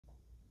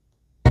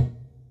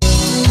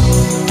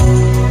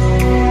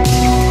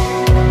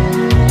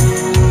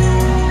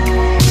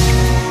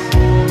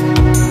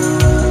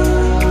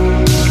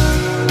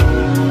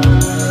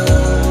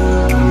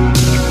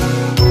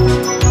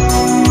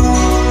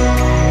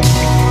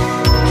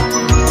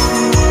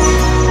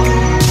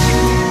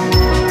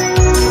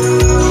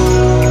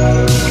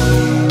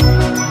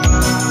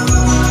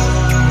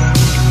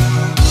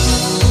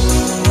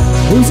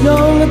Who's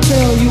gonna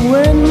tell you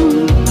when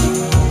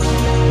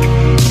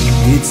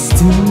it's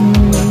too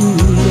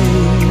late?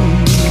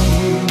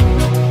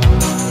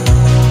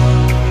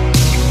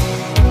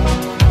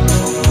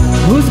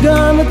 Who's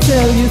gonna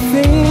tell you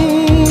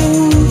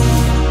things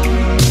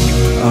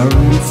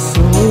aren't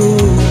so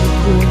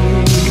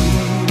great?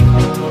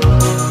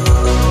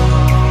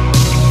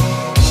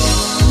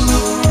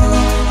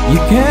 You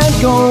can't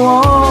go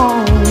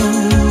on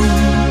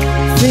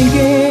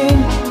thinking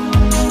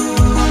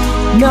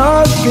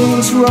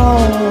nothing's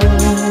wrong.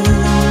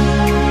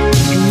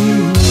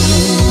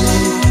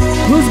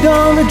 Who's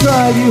gonna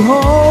drive you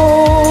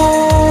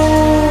home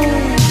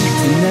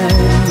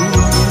tonight?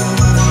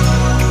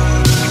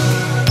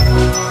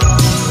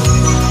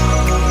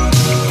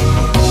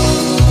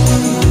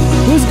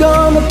 Who's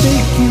gonna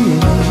pick you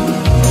up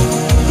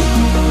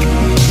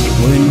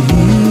when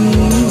you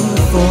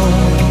fall?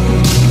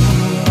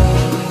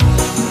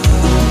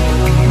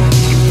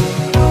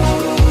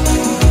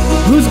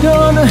 Who's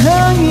gonna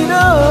hang it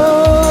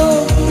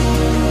up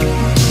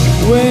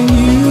when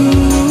you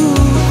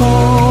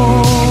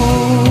call?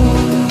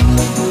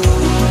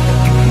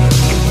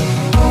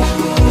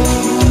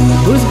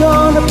 Who's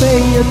gonna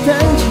pay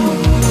attention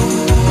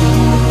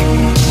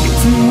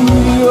to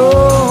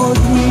your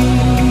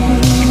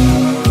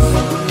dreams?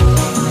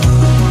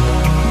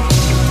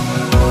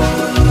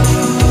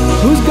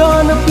 Who's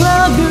gonna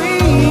plug your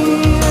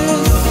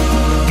ears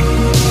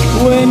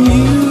when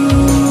you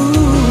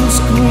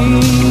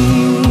scream?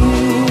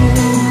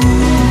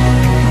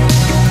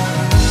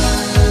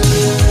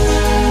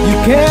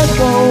 Can't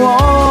go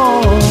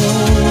on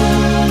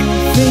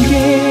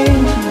thinking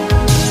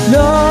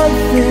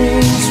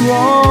nothing's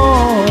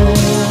wrong.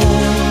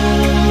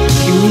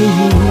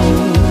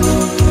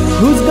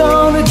 Who's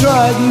gonna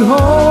drive you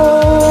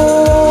home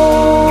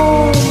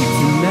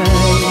tonight?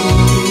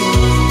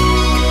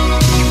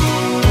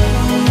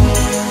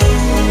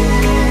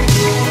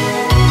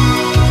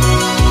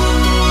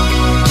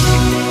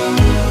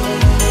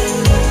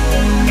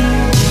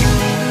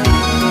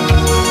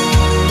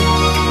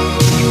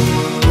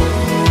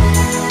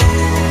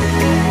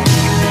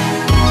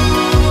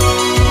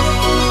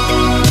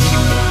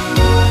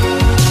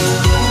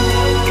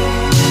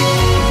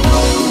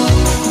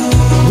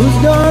 Who's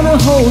gonna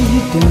hold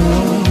you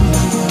down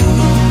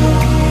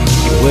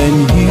when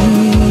you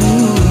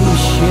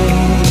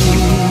shake?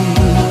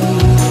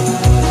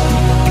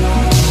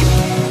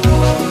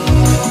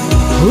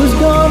 Who's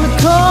gonna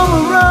come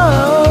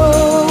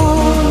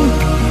around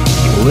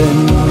when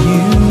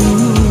you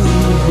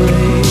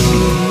break?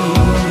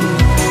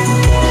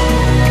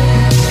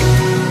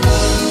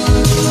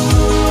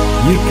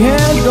 You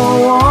can't go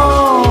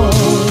on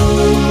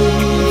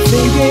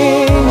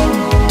thinking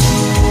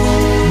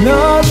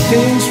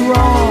nothing's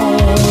wrong.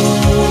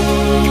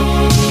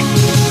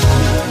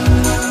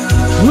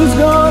 Who's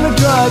gonna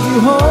drive you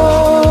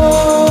home?